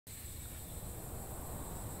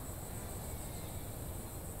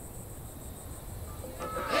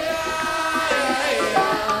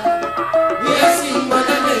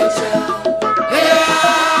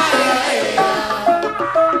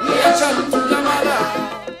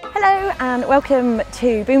and welcome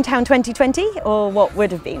to Boomtown 2020, or what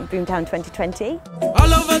would have been Boomtown 2020.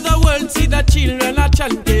 All over the world, see the children are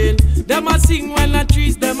chanting. Them are sing when the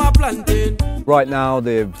trees them are planting. Right now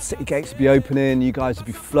the city gates will be opening, you guys will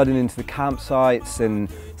be flooding into the campsites and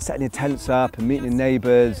setting your tents up and meeting your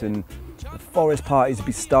neighbours, and the forest parties will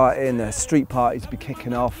be starting, the street parties will be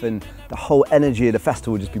kicking off, and the whole energy of the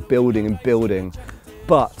festival will just be building and building.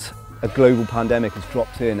 But a global pandemic has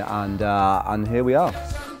dropped in and here we are.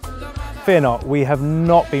 Fear not, we have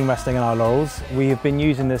not been resting on our laurels. We have been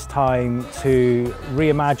using this time to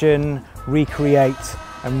reimagine, recreate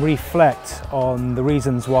and reflect on the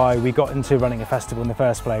reasons why we got into running a festival in the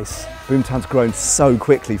first place. Boomtown's grown so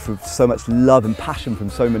quickly from so much love and passion from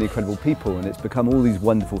so many incredible people, and it's become all these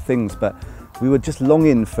wonderful things, but we were just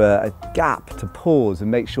longing for a gap to pause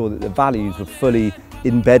and make sure that the values were fully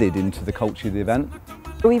embedded into the culture of the event.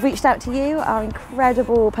 We've reached out to you, our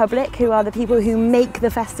incredible public, who are the people who make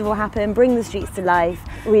the festival happen, bring the streets to life.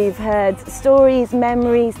 We've heard stories,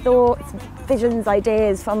 memories, thoughts, visions,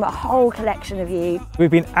 ideas from a whole collection of you.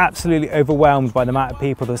 We've been absolutely overwhelmed by the amount of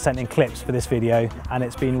people that have sent in clips for this video, and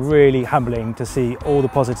it's been really humbling to see all the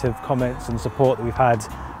positive comments and support that we've had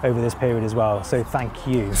over this period as well. So thank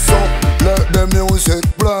you. So let the music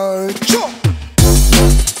play.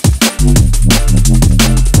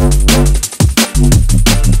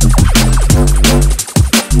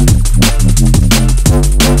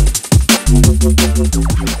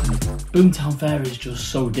 Boomtown Fair is just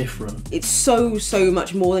so different. It's so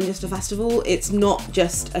much more than just a festival. It's not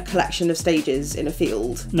just a collection of stages in a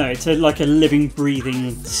field. No, it's like a living,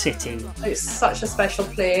 breathing city. It's such a special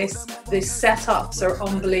place. The setups are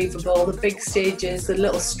unbelievable. The big stages, the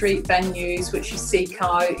little street venues which you seek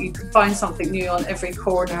out. You can find something new on every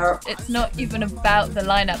corner. It's not even about the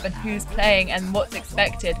lineup and who's playing and what's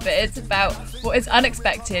expected, but it's about what is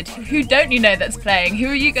unexpected. Who don't you know that's playing? Who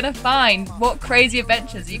are you going to find? What crazy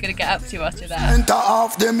adventures are you going to get up to after that?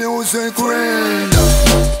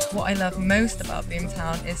 What I love most about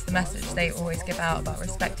Boomtown is the message they always give out about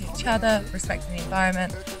respecting each other, respecting the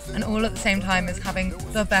environment, and all at the same time as having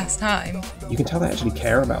the best time. You can tell they actually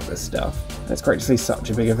care about this stuff. It's great to see such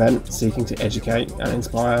a big event seeking to educate and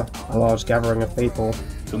inspire a large gathering of people.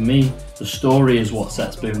 For me, the story is what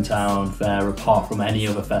sets Boomtown Fair apart from any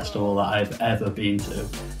other festival that I've ever been to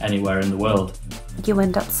anywhere in the world. You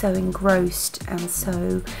end up so engrossed and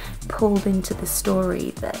so pulled into the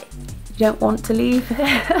story that you don't want to leave.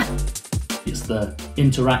 It's the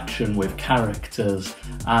interaction with characters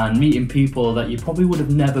and meeting people that you probably would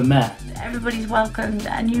have never met. Everybody's welcomed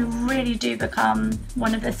and you really do become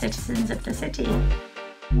one of the citizens of the city.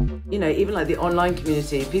 You know, even like the online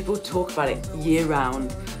community, people talk about it year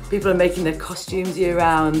round. People are making their costumes year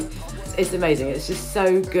round. It's amazing. It's just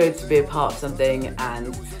so good to be a part of something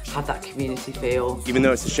and have that community feel. Even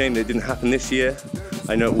though it's a shame that it didn't happen this year,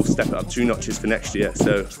 I know it will step it up 2 notches for next year.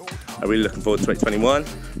 So I'm really looking forward to 2021.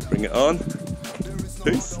 Bring it on.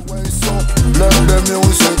 Peace.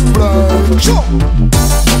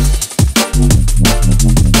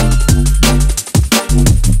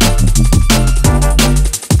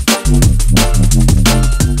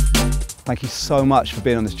 Thank you so much for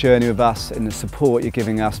being on this journey with us and the support you're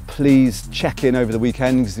giving us. Please check in over the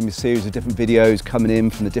weekend. There's going to be a series of different videos coming in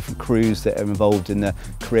from the different crews that are involved in the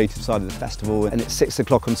creative side of the festival. And at 6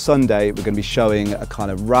 o'clock on Sunday, we're going to be showing a kind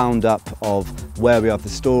of roundup of where we are with the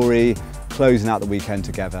story, closing out the weekend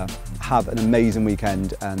together. Have an amazing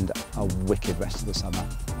weekend and a wicked rest of the summer.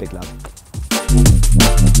 Big love.